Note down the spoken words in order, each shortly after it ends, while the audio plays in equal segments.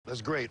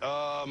That's great.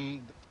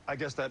 I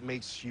guess that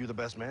makes you the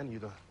best man. You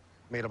the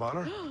maid of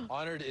honor.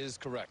 Honored is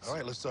correct. All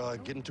right, let's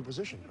get into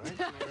position. Right?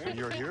 So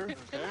you're here. Okay.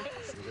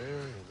 You're there.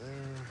 You're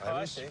there. Oh,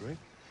 Iris, I see. great.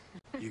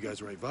 You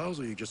guys write vows,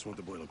 or you just want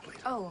the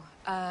boilerplate? Oh,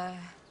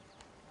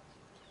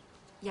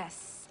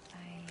 yes,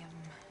 I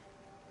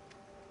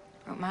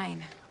wrote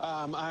mine.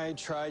 I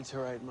tried to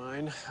write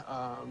mine,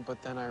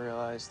 but then I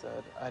realized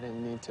that I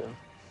didn't need to.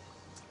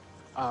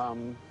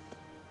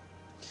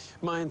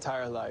 My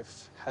entire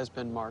life has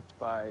been marked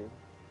by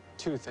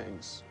two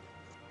things.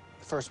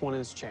 The first one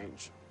is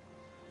change.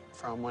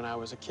 From when I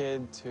was a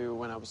kid to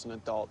when I was an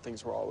adult,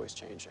 things were always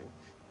changing.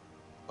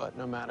 But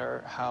no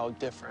matter how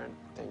different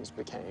things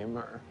became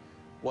or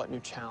what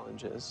new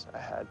challenges I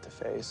had to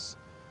face,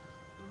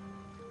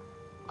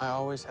 I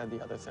always had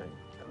the other thing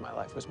that my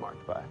life was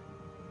marked by.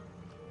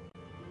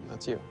 And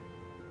that's you.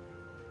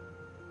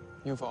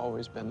 You've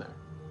always been there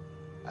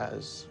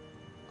as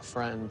a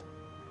friend,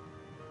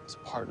 as a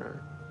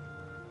partner,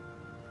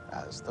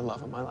 as the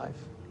love of my life.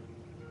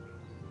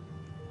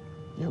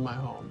 You're my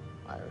home,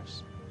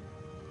 Iris.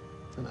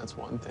 And that's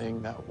one thing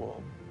that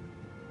will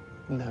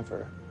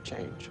never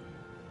change.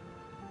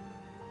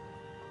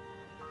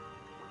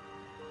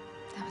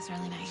 That was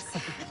really nice.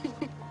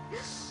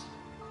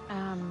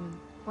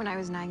 When I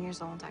was 9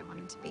 years old, I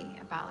wanted to be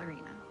a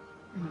ballerina,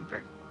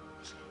 remember?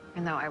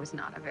 Even though I was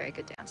not a very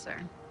good dancer.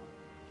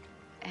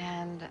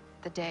 And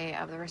the day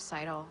of the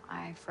recital,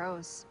 I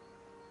froze.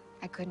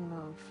 I couldn't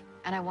move,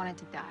 and I wanted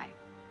to die.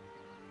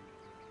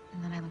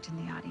 And then I looked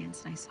in the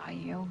audience and I saw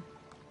you,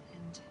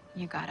 and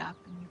you got up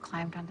and you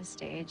climbed onto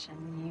stage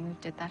and you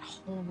did that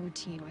whole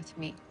routine with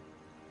me.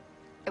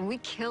 And we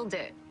killed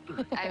it.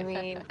 I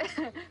mean,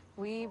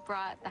 we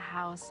brought the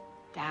house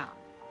down.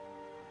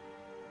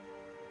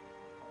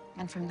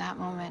 And from that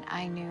moment,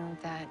 I knew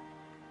that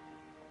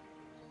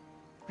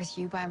with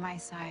you by my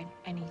side,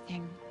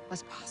 anything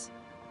was possible.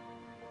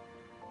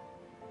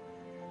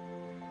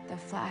 The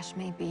Flash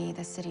may be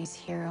the city's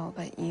hero,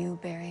 but you,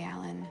 Barry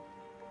Allen,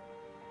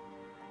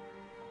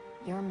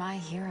 you're my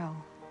hero.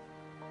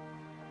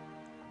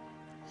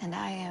 And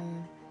I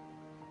am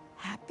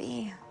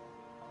happy,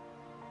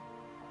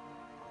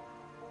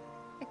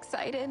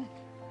 excited,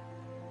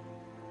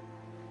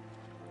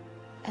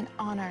 and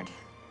honored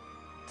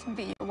to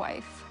be your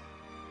wife.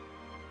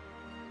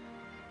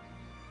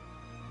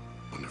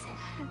 Wonderful.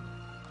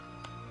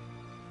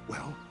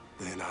 Well,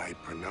 then I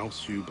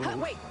pronounce you both.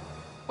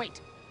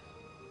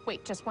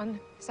 Wait, just 1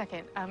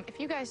 second. If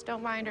you guys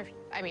don't mind, or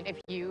if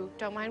you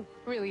don't mind,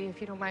 really, if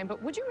you don't mind,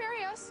 but would you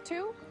marry us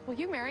too? Will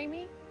you marry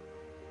me?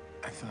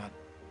 I thought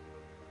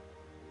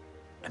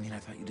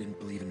you didn't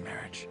believe in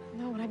marriage.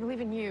 No, and I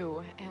believe in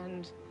you,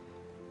 and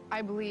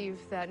I believe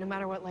that no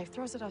matter what life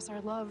throws at us,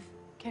 our love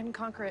can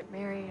conquer it,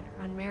 married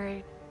or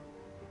unmarried.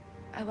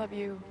 I love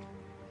you.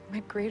 My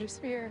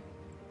greatest fear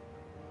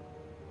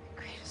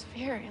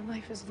in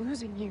life is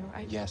losing you.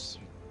 Yes.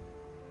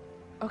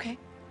 Okay.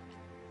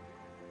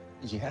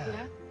 Yeah.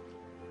 Yeah?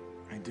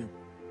 I do.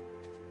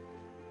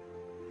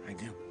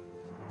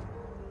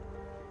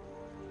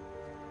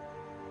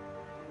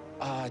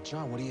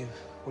 John, what do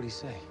you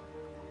say?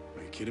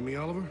 Are you kidding me,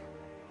 Oliver?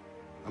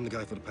 I'm the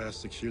guy for the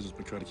past 6 years that's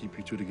been trying to keep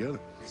you two together.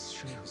 It's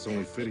true. It's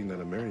only fitting that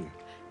I marry you.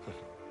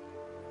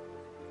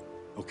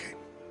 Okay.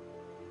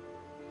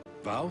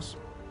 Vows?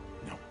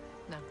 No.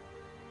 No.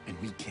 And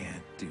we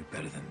can't do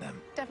better than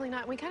them. Definitely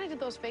not. We kind of did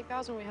those fake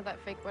vows when we had that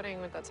fake wedding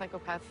with that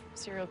psychopath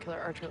serial killer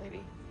archer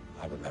lady.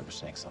 I remember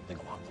saying something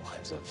along the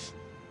lines of,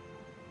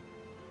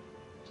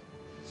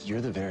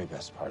 you're the very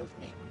best part of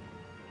me.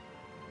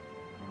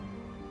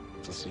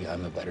 Felicity,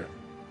 I'm a better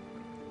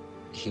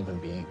human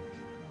being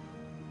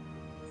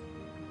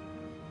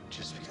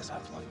just because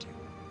I've loved you.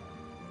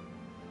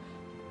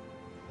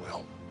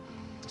 Well,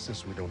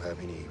 since we don't have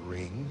any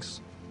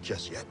rings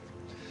just yet,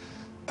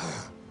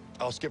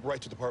 I'll skip right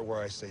to the part where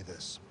I say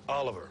this.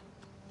 Oliver,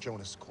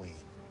 Jonas Queen,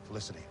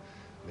 Felicity,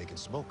 making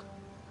smoke.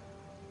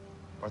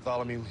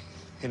 Bartholomew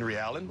Henry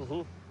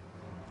Allen,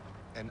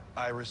 and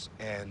Iris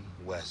Ann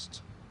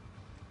West.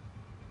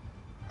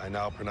 I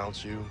now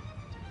pronounce you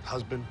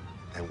husband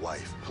and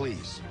wife.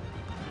 Please,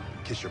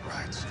 kiss your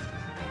brides.